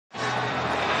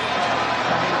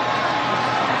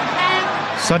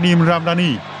Sunny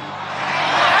Ramdhani.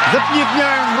 Rất nhịp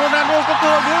nhàng, Ronaldo có cơ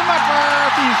hội đối mặt và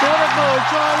tỷ số được đổi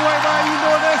cho U23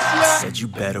 Indonesia. Said you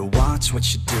better watch what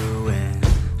you're doing,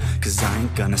 'cause I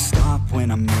ain't gonna stop when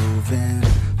I'm moving.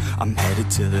 I'm headed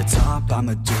to the top,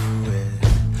 I'ma do it.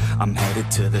 I'm headed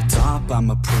to the top,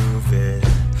 I'ma prove it.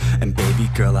 And baby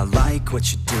girl, I like what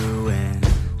you're doing.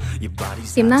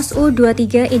 Timnas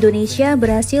U23 Indonesia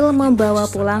berhasil membawa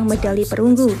pulang medali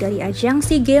perunggu dari ajang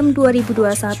SEA Games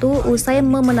 2021 usai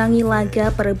memenangi laga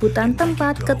perebutan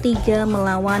tempat ketiga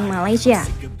melawan Malaysia.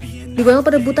 Duel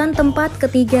perebutan tempat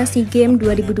ketiga SEA Games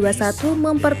 2021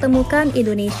 mempertemukan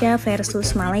Indonesia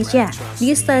versus Malaysia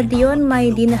di Stadion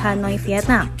Maidin Hanoi,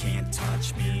 Vietnam.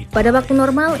 Pada waktu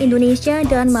normal, Indonesia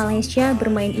dan Malaysia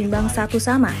bermain imbang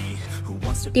 1-1.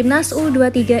 Timnas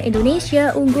U23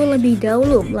 Indonesia unggul lebih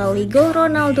dahulu melalui gol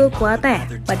Ronaldo Kwateh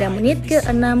pada menit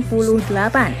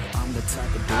ke-68.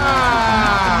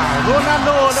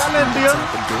 Ronaldo đã lên tiếng.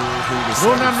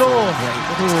 Ronaldo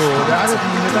đã được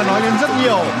người ta nói đến rất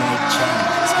nhiều.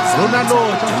 Ronaldo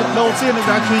trong trận đầu tiên được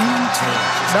đá chính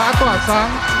đã tỏa sáng.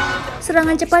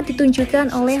 Serangan cepat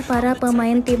ditunjukkan oleh para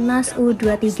pemain Timnas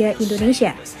U23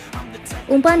 Indonesia.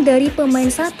 Umpan dari pemain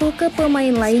satu ke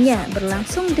pemain lainnya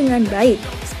berlangsung dengan baik.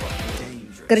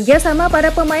 Kerjasama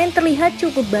para pemain terlihat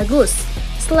cukup bagus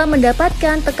setelah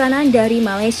mendapatkan tekanan dari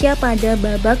Malaysia pada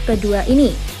babak kedua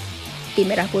ini. Tim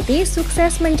Merah Putih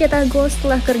sukses mencetak gol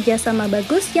setelah kerjasama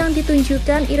bagus yang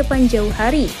ditunjukkan Irfan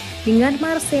Jauhari dengan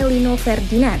Marcelino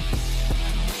Ferdinand.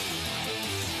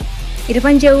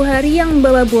 Irfan Jauhari yang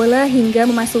membawa bola hingga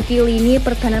memasuki lini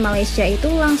pertahanan Malaysia itu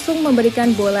langsung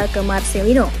memberikan bola ke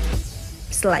Marcelino.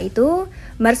 Setelah itu,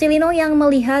 Marcelino yang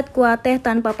melihat Kwateh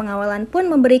tanpa pengawalan pun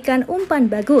memberikan umpan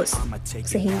bagus,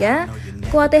 sehingga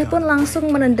Kwateh pun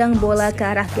langsung menendang bola ke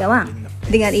arah gawang.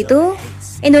 Dengan itu,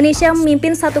 Indonesia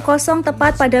memimpin 1-0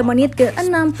 tepat pada menit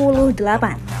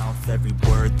ke-68.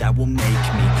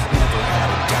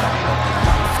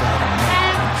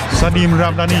 Sunny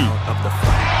Ramdhani.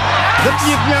 Rất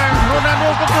nhịp nhàng, Ronaldo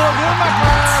có cơ hội đối mặt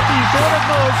và tỷ số được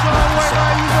đổi cho U23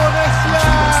 Indonesia.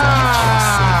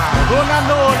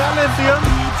 Ronaldo đã lên tiếng.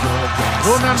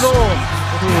 Ronaldo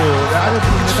đã được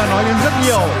người ta nói đến rất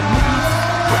nhiều.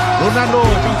 Ronaldo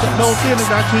trong trận đầu tiên được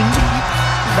đá chính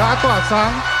đã tỏa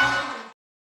sáng.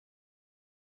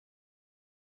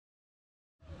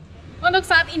 Untuk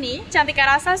saat ini,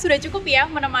 Cantika rasa sudah cukup ya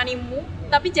menemanimu,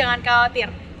 tapi jangan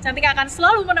khawatir. Cantika akan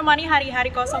selalu menemani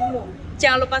hari-hari kosongmu.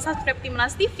 Jangan lupa subscribe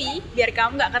Timnas TV biar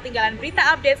kamu gak ketinggalan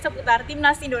berita update seputar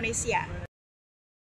Timnas Indonesia.